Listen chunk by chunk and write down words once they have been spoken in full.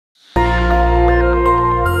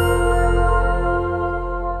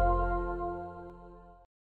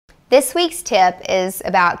This week's tip is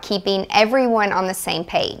about keeping everyone on the same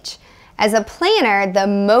page. As a planner, the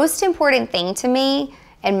most important thing to me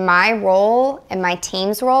and my role and my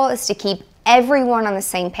team's role is to keep everyone on the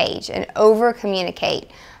same page and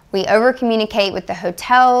over-communicate. We over-communicate with the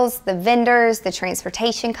hotels, the vendors, the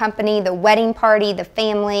transportation company, the wedding party, the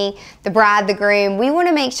family, the bride, the groom. We want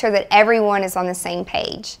to make sure that everyone is on the same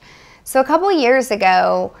page. So a couple years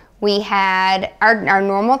ago, we had our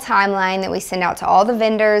normal timeline that we send out to all the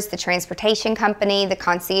vendors, the transportation company, the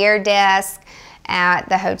concierge desk, at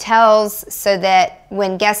the hotels, so that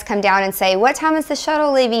when guests come down and say, what time is the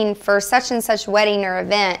shuttle leaving for such and such wedding or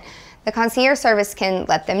event, the concierge service can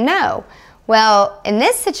let them know. Well, in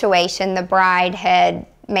this situation, the bride had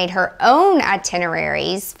made her own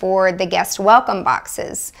itineraries for the guest welcome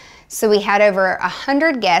boxes. So we had over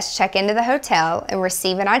 100 guests check into the hotel and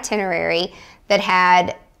receive an itinerary that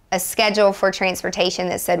had a schedule for transportation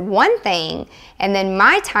that said one thing, and then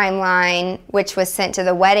my timeline, which was sent to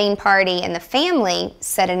the wedding party and the family,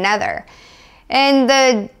 said another. And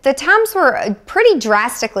the times were pretty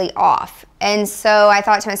drastically off. And so I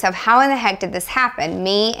thought to myself, how in the heck did this happen?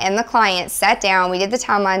 Me and the client sat down, we did the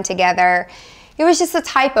timeline together. It was just a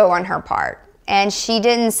typo on her part. And she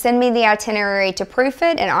didn't send me the itinerary to proof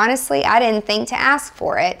it, and honestly, I didn't think to ask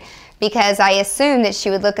for it, because I assumed that she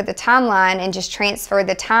would look at the timeline and just transfer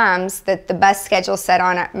the times that the bus schedule set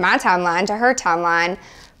on my timeline to her timeline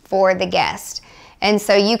for the guest. And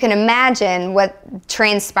so you can imagine what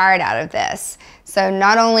transpired out of this. So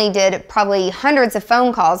not only did probably hundreds of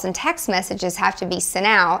phone calls and text messages have to be sent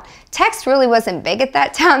out, text really wasn't big at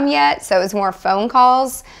that time yet, so it was more phone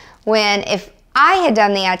calls, when if I had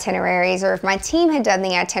done the itineraries or if my team had done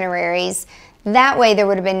the itineraries, that way there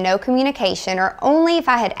would have been no communication, or only if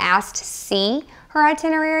I had asked to see her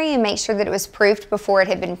itinerary and make sure that it was proofed before it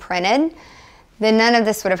had been printed, then none of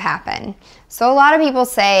this would have happened. So a lot of people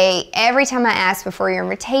say, every time I ask before your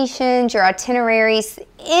invitations, your itineraries,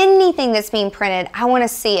 anything that's being printed, I want to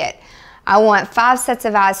see it. I want 5 sets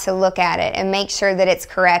of eyes to look at it and make sure that it's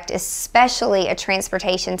correct, especially a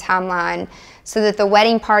transportation timeline, so that the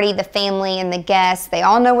wedding party, the family, and the guests, they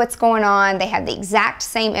all know what's going on, they have the exact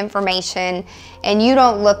same information, and you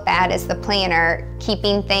don't look bad as the planner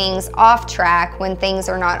keeping things off track when things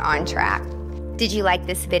are not on track. Did you like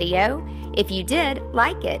this video? If you did,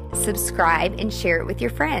 like it, subscribe, and share it with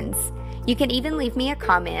your friends. You can even leave me a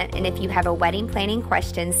comment, and if you have a wedding planning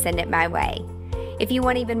question, send it my way. If you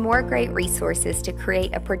want even more great resources to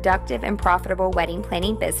create a productive and profitable wedding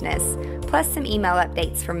planning business, plus some email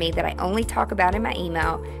updates from me that I only talk about in my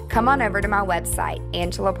email, come on over to my website,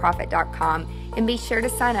 angelaprofit.com, and be sure to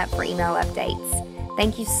sign up for email updates.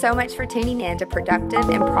 Thank you so much for tuning in to Productive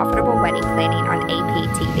and Profitable Wedding Planning on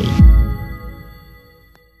APTV.